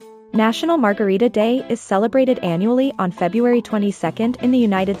National Margarita Day is celebrated annually on February 22nd in the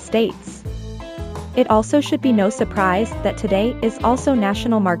United States. It also should be no surprise that today is also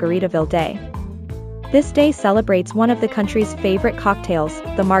National Margaritaville Day. This day celebrates one of the country's favorite cocktails,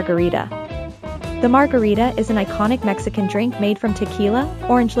 the margarita. The margarita is an iconic Mexican drink made from tequila,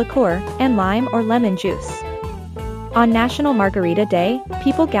 orange liqueur, and lime or lemon juice. On National Margarita Day,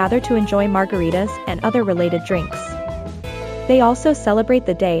 people gather to enjoy margaritas and other related drinks. They also celebrate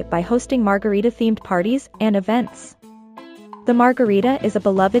the day by hosting margarita-themed parties and events. The margarita is a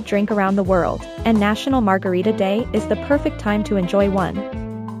beloved drink around the world, and National Margarita Day is the perfect time to enjoy one.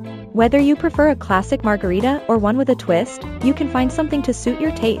 Whether you prefer a classic margarita or one with a twist, you can find something to suit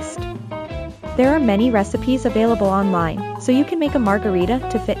your taste. There are many recipes available online, so you can make a margarita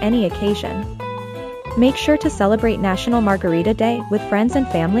to fit any occasion. Make sure to celebrate National Margarita Day with friends and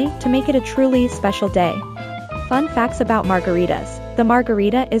family to make it a truly special day. Fun facts about margaritas. The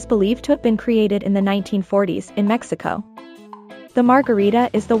margarita is believed to have been created in the 1940s in Mexico. The margarita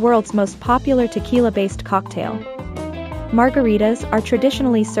is the world's most popular tequila-based cocktail. Margaritas are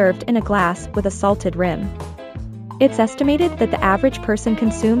traditionally served in a glass with a salted rim. It's estimated that the average person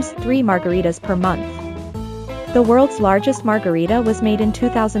consumes 3 margaritas per month. The world's largest margarita was made in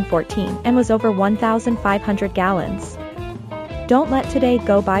 2014 and was over 1,500 gallons. Don't let today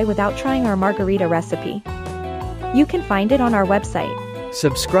go by without trying our margarita recipe. You can find it on our website.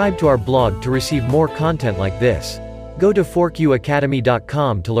 Subscribe to our blog to receive more content like this. Go to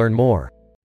forkuacademy.com to learn more.